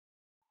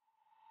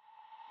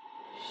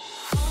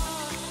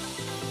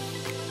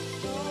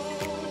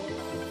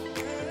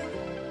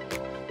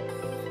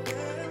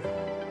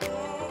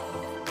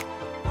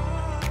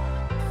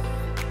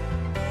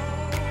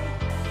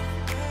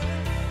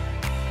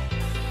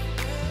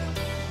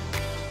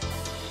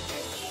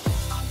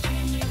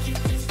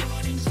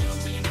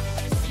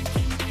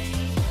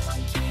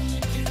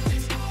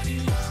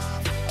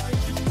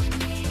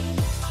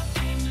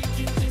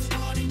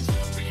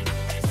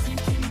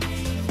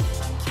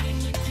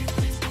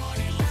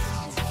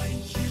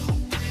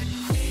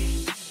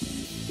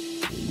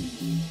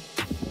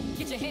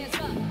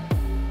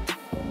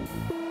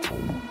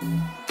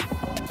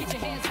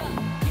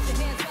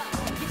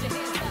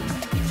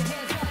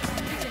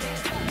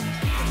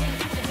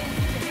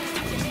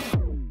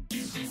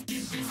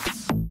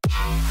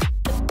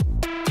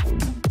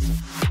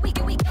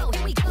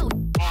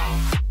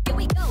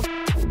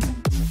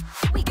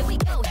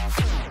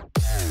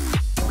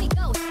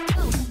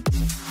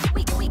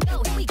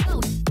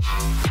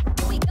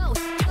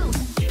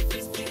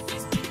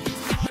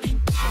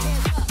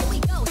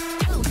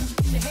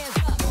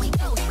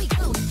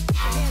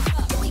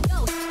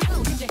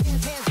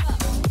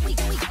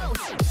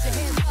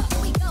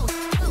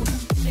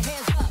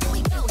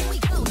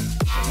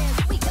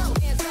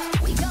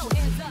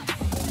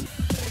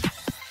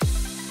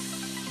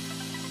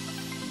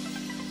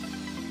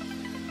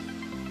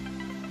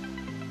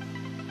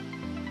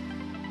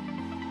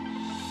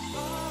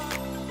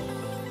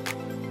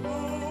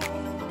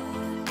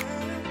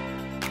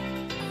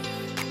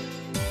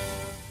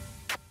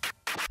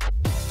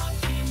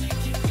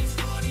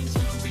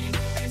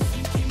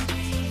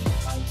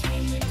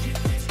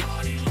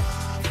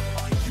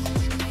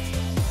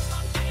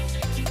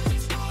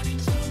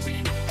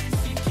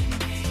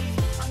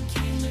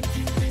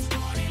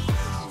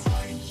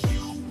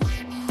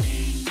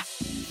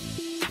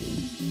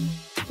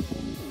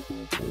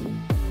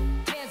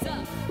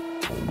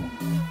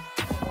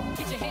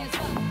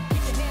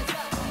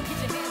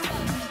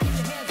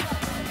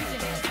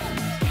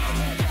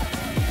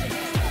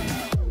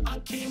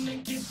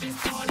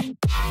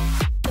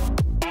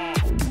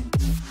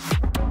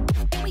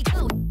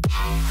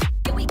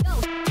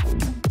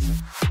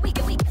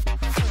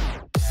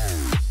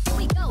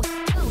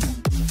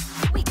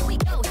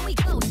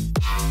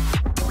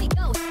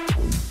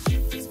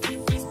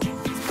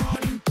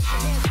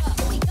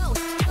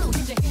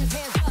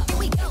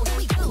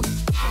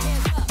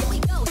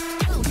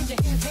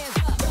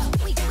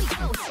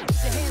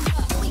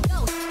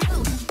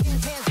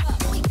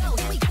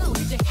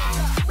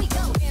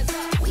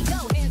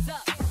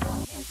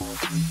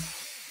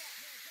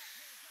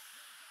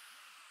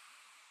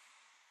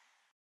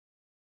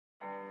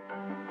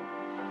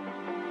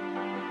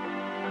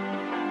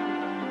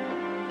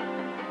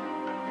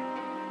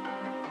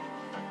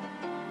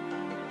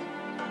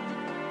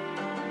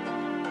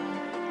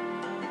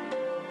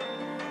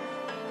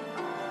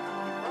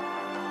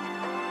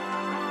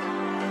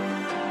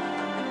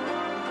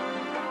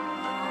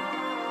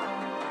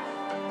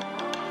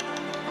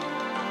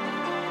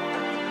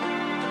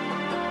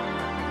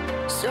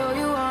So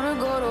you wanna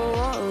go to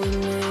war with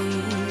me?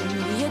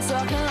 You're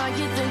talking like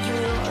you think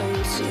you're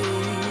royalty.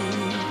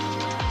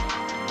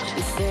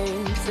 You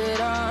think that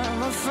I'm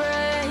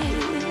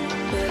afraid,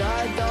 but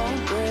I don't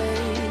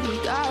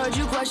break. I heard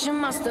you question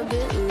my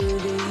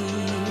stability.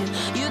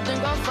 You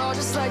think I'll fall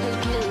just like a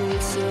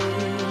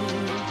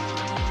guillotine,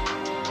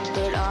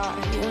 but I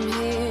am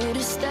here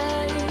to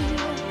stay.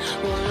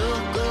 Won't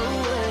look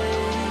away.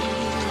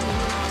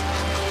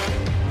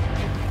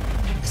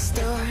 The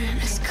storm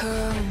is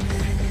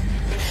coming,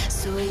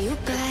 so you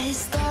better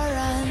start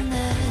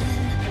running.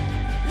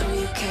 No,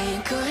 you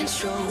can't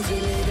control,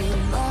 feel it in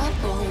my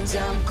bones.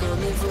 I'm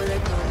coming for the,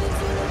 coming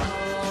for the.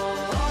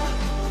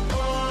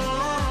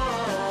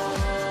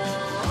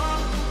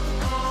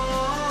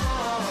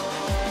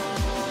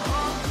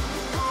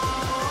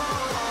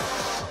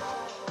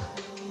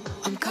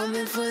 I'm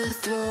coming for the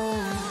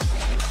throne.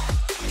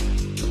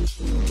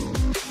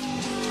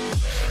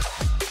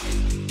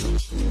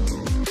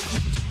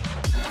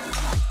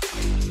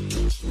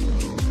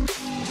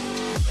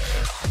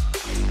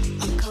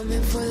 I'm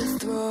coming for the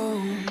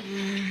throne.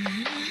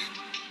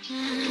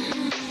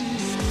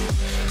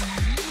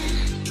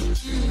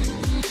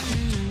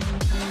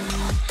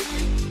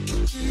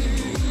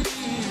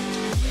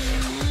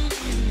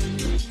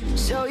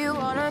 So you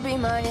wanna be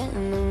my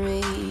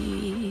enemy?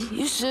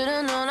 You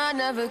should've known I'd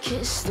never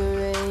kiss the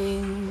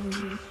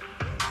rain.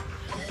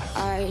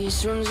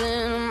 Ice runs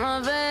in my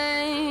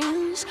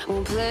veins,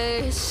 won't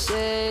play it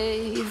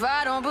safe.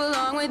 I don't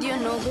belong with your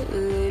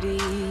nobility.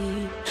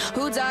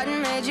 Who died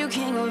and made you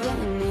king of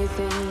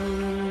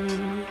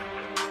anything?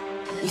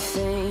 You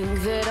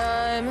think that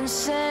I'm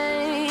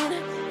insane?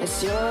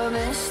 It's your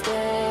mistake.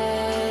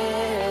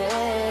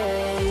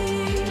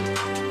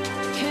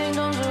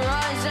 Kingdoms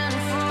rise and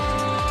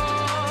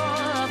fall,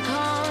 I've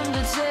come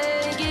to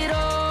take it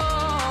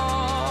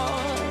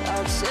all.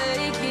 I'll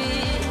take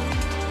it,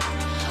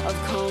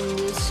 I've come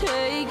to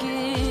take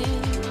it.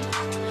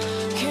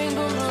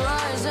 Kingdoms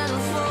rise and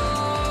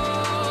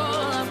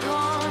fall, I've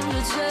come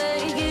to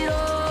take it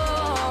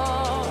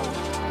all.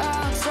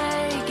 I'll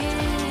take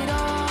it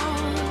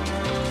all.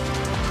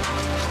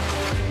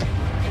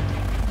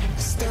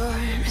 The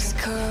storm is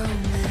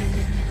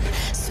coming,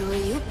 so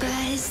you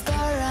better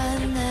start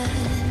running.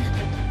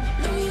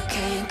 No, you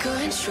can't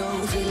control,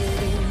 feel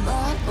it in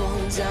my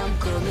bones. I'm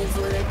coming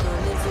for the,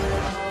 coming for the.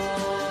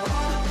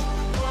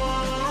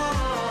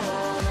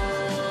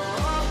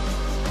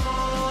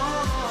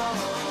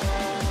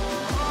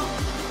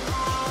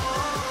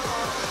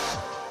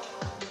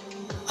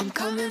 I'm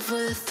coming for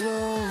the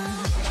throne.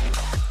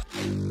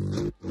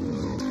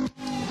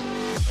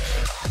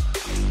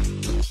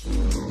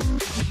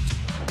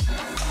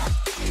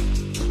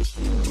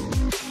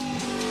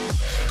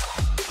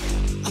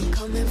 I'm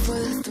coming for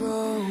the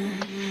throne.